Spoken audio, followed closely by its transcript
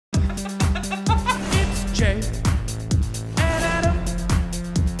Jay and Adam.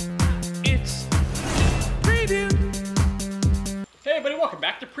 It's preview. Hey everybody, welcome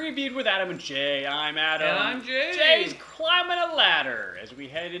back to Previewed with Adam and Jay. I'm Adam. And I'm Jay. Jay's climbing a ladder as we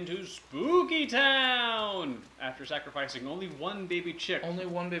head into Spooky Town after sacrificing only one baby chick Only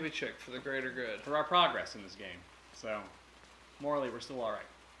one baby chick for the greater good. for our progress in this game. So, morally, we're still alright.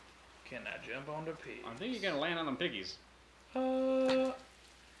 Can I jump onto pigs? I think you're gonna land on them piggies.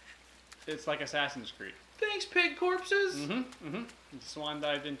 It's like Assassin's Creed. Thanks, pig corpses. The swan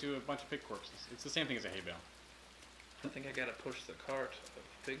dived into a bunch of pig corpses. It's the same thing as a hay bale. I think I gotta push the cart of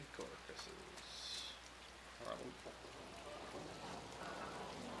pig corpses.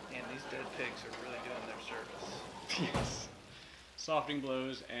 Man, these dead pigs are really doing their service. Yes. Softening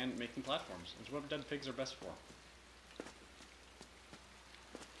blows and making platforms. It's what dead pigs are best for.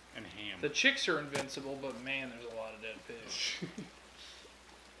 And ham. The chicks are invincible, but man, there's a lot of dead pigs.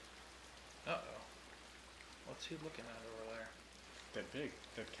 Uh-oh. What's he looking at over there? Dead pig.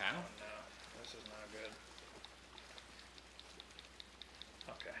 Dead cow? Oh no, this is not good.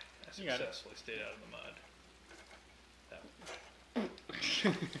 Okay, I You got it. successfully stayed out of the mud. That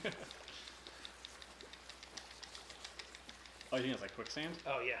Oh, you think it's like quicksand?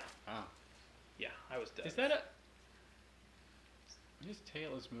 Oh yeah, Oh. yeah, I was dead. Is that a... His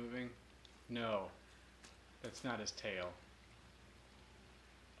tail is moving? No. That's not his tail.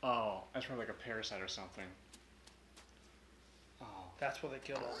 Oh, that's probably like a parasite or something. Oh. That's why they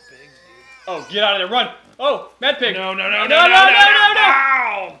killed all the pigs, dude. Oh, get out of there, run! Oh, mad pig! No! No!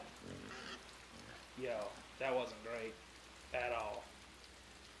 Ow! Yo, that wasn't great at all.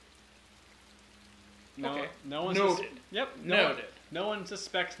 No, Okay. no one Noted. Yep, Noted. No one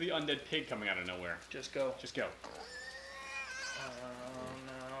suspects the undead pig coming out of nowhere. Just go. Just go. Oh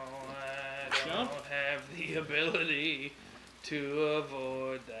no, I Jump. don't have the ability to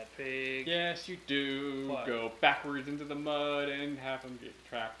avoid that pig. Yes, you do. What? Go backwards into the mud and have them get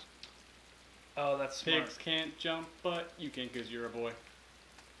trapped. Oh, that's smart. Pigs can't jump, but you can because you're a boy.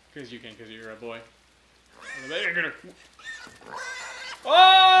 Because you can because you're a boy.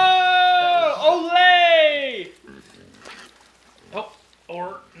 Oh! Olay! Oh,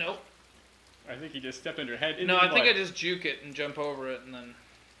 or nope. I think he just stepped on your head. No, I think I just juke it and jump over it and then.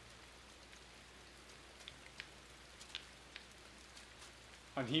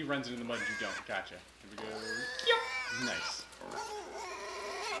 And he runs into the mud and you don't. Gotcha. Here we go. Yep. Nice.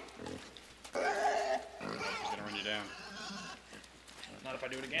 He's gonna run you down. Not if I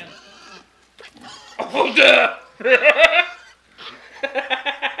do it again. Oh, duh!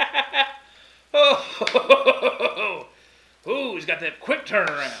 Oh, ooh, he's got that quick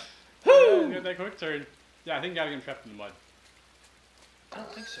turnaround. Yeah, you got that quick turn. Yeah, I think you gotta get him trapped in the mud. I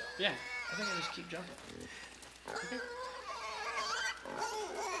don't think so. Yeah. I think I just keep jumping.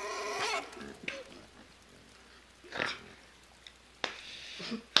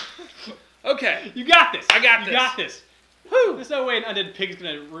 Okay. You got this! I got You this. got this! Whew. There's no way an undead pig's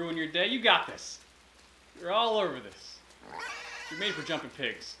gonna ruin your day. You got this. You're all over this. You're made for jumping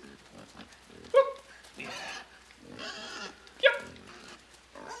pigs. Whoop. Yeah. Yep.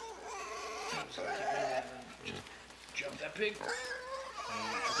 Just jump that pig.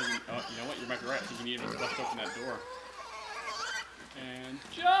 I think you know what? You might be right. I think you need to bust open that door. And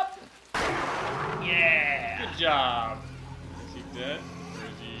jump! Yeah. Good job. Is he dead? Or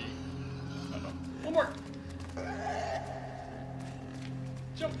is he... Uh-oh. One more!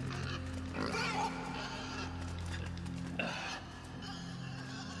 Jump!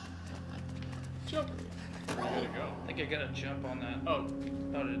 Jump! Where did it go? I think I gotta jump on that. Oh,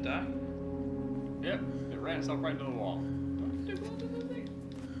 Oh, did it die? yep. It ran itself right into the wall. Don't do well to the thing.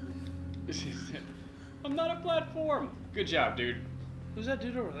 I'm not a platform. Good job, dude. Who's that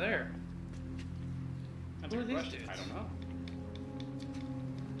dude over there? That's Who a are good these question. dudes? I don't know.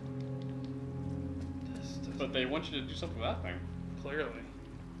 This doesn't- But they want you to do something with that thing. Clearly.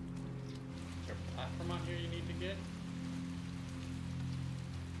 Is there a platform on here you need to get?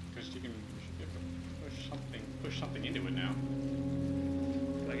 Because you should be able to push something into it now.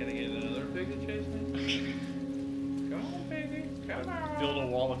 Do I gotta get another pig to chase me? Come on, piggy. Come on. Build a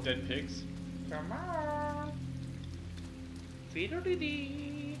wall of dead pigs. Come on.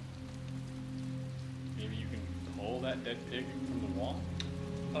 Feed-o-dee-dee. Maybe you can pull that dead pig from the wall.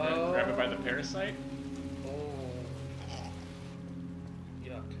 Oh. Grab it by the parasite. Oh.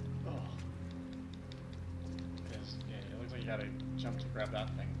 Yuck. Oh. Because yeah, it looks like you gotta jump to grab that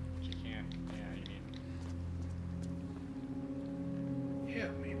thing, but you can't. Yeah, you need.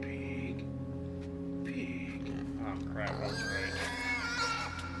 Help me, pig. Pig. Oh crap! That's right.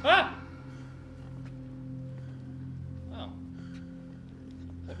 Ah! Oh.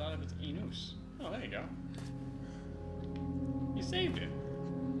 Pulled out of its anus. Oh, there you go. You saved it.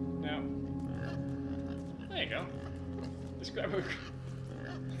 Now, there you go. Just grab a...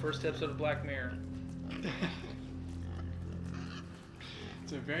 First episode of Black Mirror.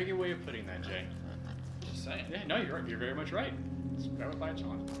 It's a very good way of putting that, Jay. Just saying. Yeah, no, you're right. You're very much right. Just grab it by its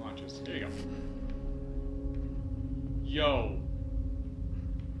launches. There you go. Yo.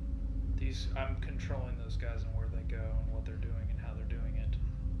 I'm controlling those guys and where they go and what they're doing and how they're doing it.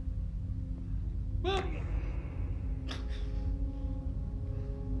 Well.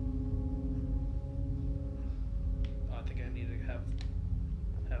 I think I need to have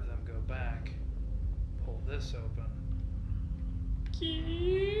them go back, pull this open.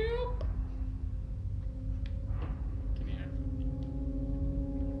 Cute. Can you have?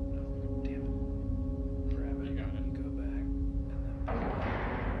 No, damn it. Grab it. You got it. You go back and then pull it.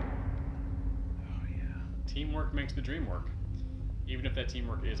 Oh yeah. Teamwork makes the dream work, even if that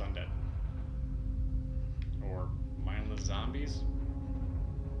teamwork is undead or mindless zombies.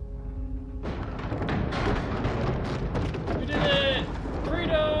 We did it!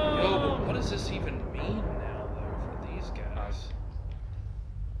 Freedom! Yo, but what does this even mean now, though, for these guys?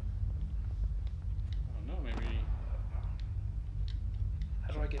 I don't know, maybe.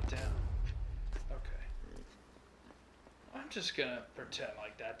 How do I get down? Okay. I'm just gonna pretend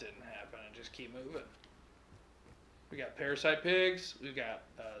like that didn't happen and just keep moving. We got parasite pigs. We got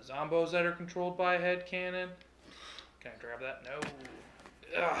zombos that are controlled by a head cannon. Can I grab that? No.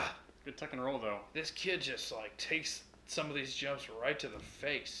 Ugh. Good tuck and roll, though. This kid just like takes some of these jumps right to the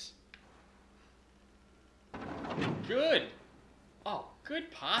face. Good. Oh, good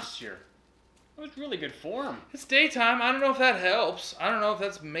posture. That was really good form. It's daytime. I don't know if that helps. I don't know if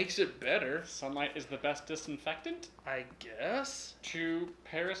that makes it better. Sunlight is the best disinfectant I guess. to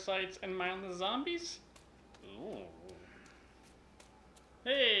parasites and mindless zombies. Ooh.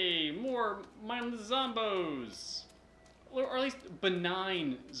 Hey, more mindless zombos. Or at least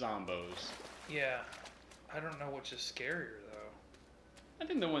benign zombos. Yeah. I don't know which is scarier though. I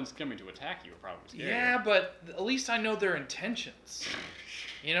think the ones coming to attack you are probably scarier. Yeah, but at least I know their intentions.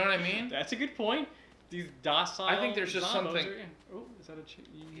 You know what I mean? That's a good point. These docile I think there's just zombos something- Are, oh, is that a...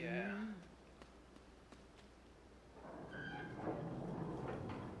 Yeah.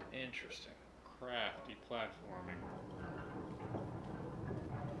 Interesting. Crafty platforming.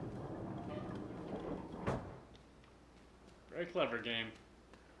 Very clever game.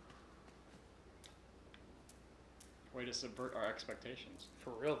 Way to subvert our expectations.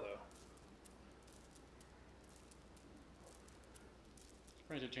 For real though.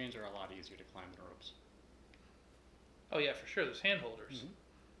 Springs of chains are a lot easier to climb than ropes. Oh yeah, for sure. There's hand holders.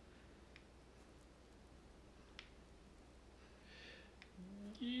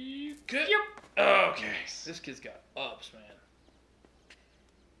 Good. Yep. Okay. Nice. This kid's got ups, man.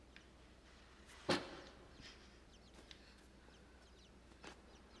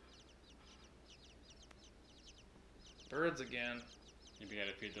 Birds again. Maybe you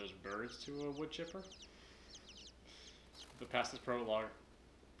gotta feed those birds to a wood chipper. The past this prologue.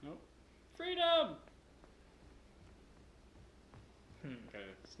 Nope. Freedom! Gotta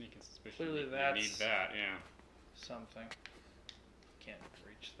sneak in suspicion. Clearly You that's need that, yeah. something. Can't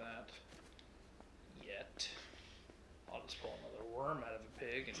reach that yet. I'll just pull another worm out of a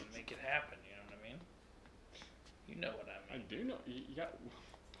pig and make it happen, you know what I mean? You know what I I mean. do know. You got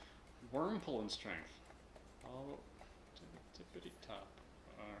worm pulling strength. All to the tippity top.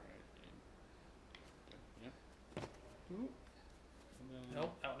 Alright. Yep. Ooh. And then,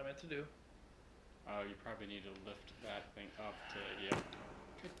 Nope, not what I meant to do. Oh, you probably need to lift that thing up to, yep.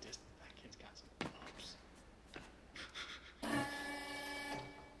 Good distance. That kid's got some ups.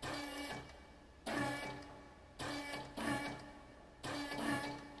 I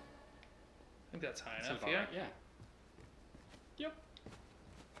think that's high Sounds enough, about yeah? right, yeah. Yep.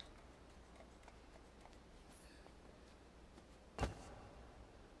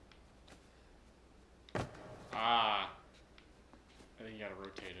 Ah. I think you gotta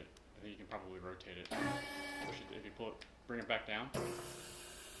rotate it. I think you can probably rotate it. Push it, if you pull it, bring it back down.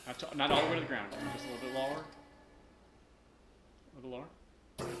 Not all the way to the ground, just a little bit lower. A little lower.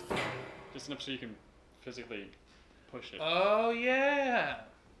 Just enough so you can physically push it. Oh, yeah!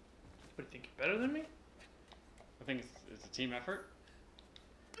 What, do you think you're better than me? I think it's a team effort.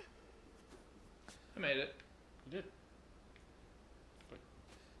 I made it. You did. But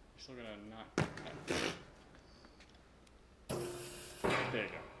you're still gonna not. There you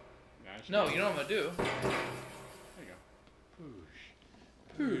go. Now it should No, be- you know what I'm gonna do? There you go.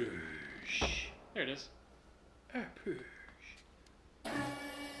 Poosh. Push. There it is. Push.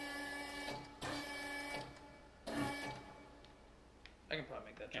 I can probably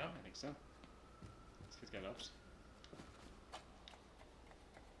make that Yeah, jump. I think so. He's got ups.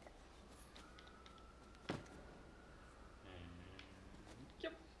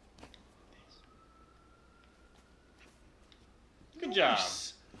 Yep. Good job.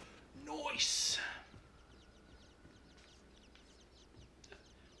 Nice.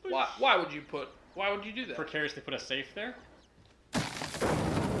 Why would you do that? Precariously put a safe there?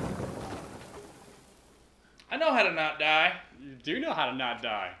 I know how to not die. You do know how to not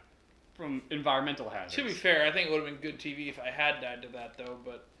die from environmental hazards. To be fair, I think it would have been good TV if I had died to that, though,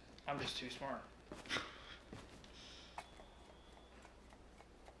 but I'm just too smart.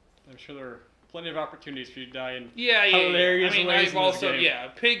 I'm sure there are plenty of opportunities for you to die in Yeah. hilarious I mean, ways I've in this also, game. a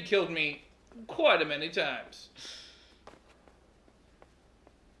pig killed me quite a many times.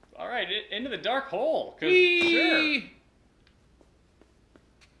 All right, into the dark hole. 'Cause Whee! sure.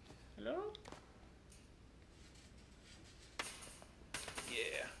 Hello?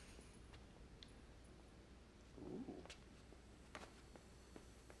 Yeah. Ooh.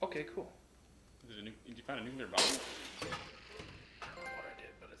 Okay, cool. Did you find a nuclear bomb? I don't know what I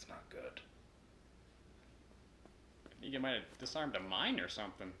did, but it's not good. I think you might have disarmed a mine or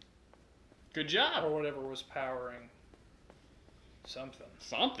something. Good job. Or whatever was powering something.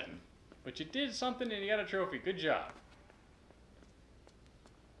 Something. But you did something and you got a trophy. Good job.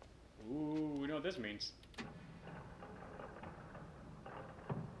 Ooh, we know what this means.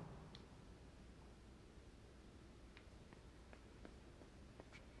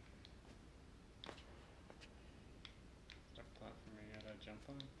 Step platform you gotta jump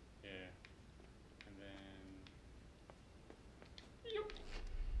on? Yeah. And then... Yup.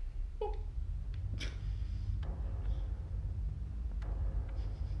 Boop.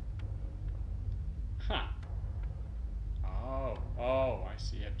 Huh. Oh, I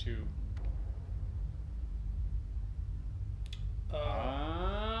see. You have two.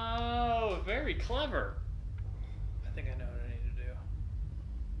 Oh, very clever. I think I know what I need to do.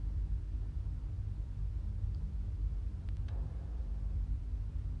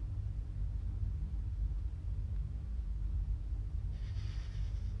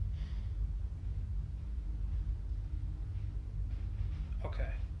 Okay.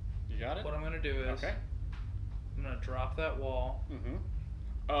 You got it? What I'm gonna do is Okay. I'm gonna drop that wall. Mm-hmm.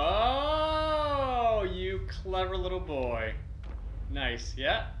 Oh, you clever little boy. Nice.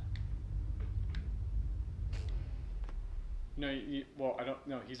 Yeah. No, well, I don't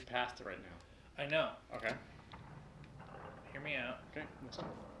know. He's past it right now. I know. Okay. Hear me out. Okay. What's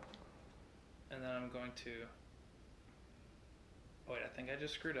up? And then I'm going to... Oh, wait, I think I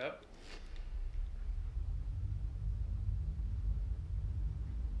just screwed up.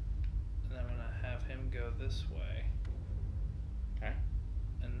 And I'm going to have him go this way. Okay.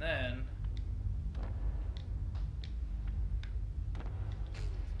 And then...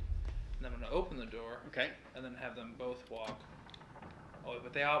 And I'm going to open the door. Okay. And then have them both walk. Oh,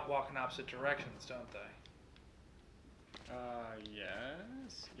 but they all walk in opposite directions, don't they?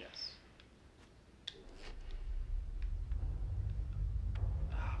 Yes. Yes.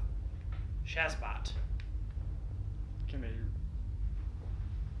 Ah, Shazbot. Can they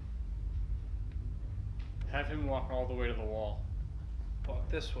have him walk all the way to the wall? Walk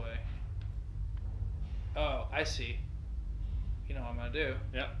this way. Oh, I see. You know what I'm going to do?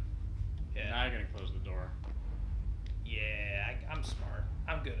 Yep. Yeah. Now you're gonna close the door. Yeah, I'm smart.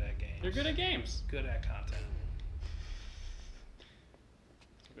 I'm good at games. You're good at games. Good at content.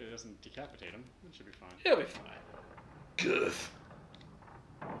 If it doesn't decapitate him, it should be fine. He'll be fine. Good.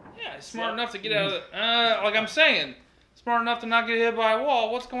 Yeah, he's smart Yep. enough to get out of the... like I'm saying, smart enough to not get hit by a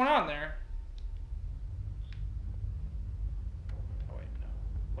wall. What's going on there? Oh, wait, no.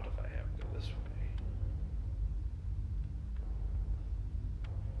 What if I have him go this way?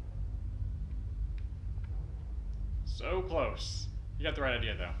 So close. You got the right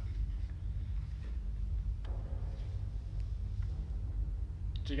idea, though.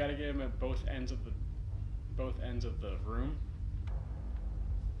 So you got to get him at both ends of the room,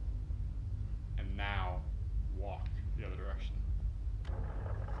 and now walk the other direction.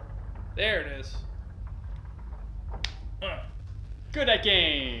 There it is. Good at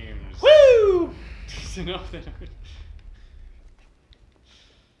games. Woo!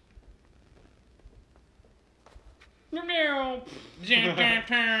 No, Meow.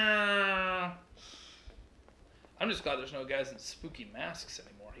 I'm just glad there's no guys in spooky masks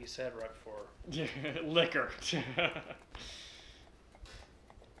anymore. He said right before. Yeah, liquor.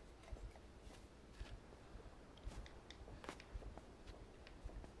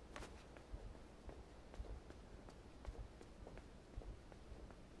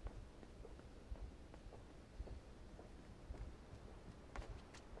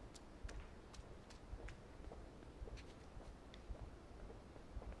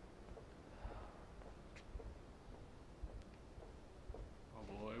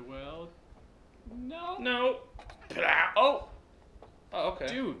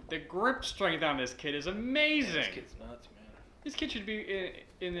 okay. Dude, the grip strength on this kid is amazing. This kid's nuts, man. This kid should be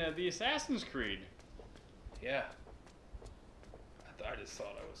in the Assassin's Creed. Yeah. I just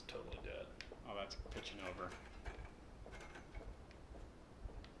thought I was totally dead. Oh, that's pitching over.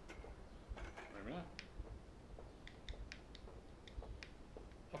 Maybe not.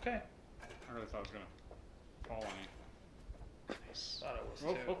 Okay. I really thought I was gonna fall on you. Nice. Thought I was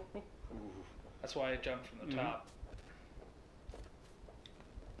Oh, too. oh, oh. Ooh. That's why I jumped from the top.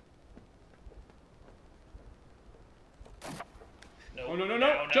 No. Oh, no, no, no.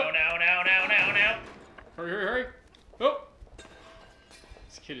 No, Jump. no. Hurry, hurry, hurry. Oh!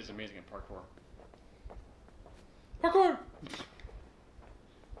 This kid is amazing at parkour. Parkour!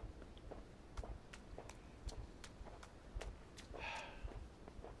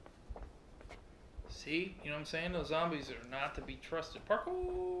 See? You know what I'm saying? Those zombies are not to be trusted.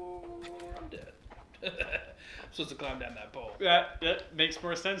 Parkour! I'm dead. I'm supposed to climb down that pole. That makes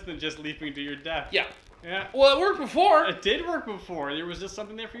more sense than just leaping to your death. Yeah. Yeah. Well, it worked before. It did work before. There was just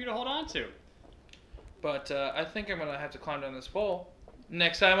something there for you to hold on to. But I think I'm going to have to climb down this pole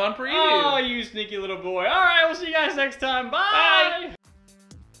next time on Preview. Oh, you sneaky little boy. All right, we'll see you guys next time. Bye. Bye.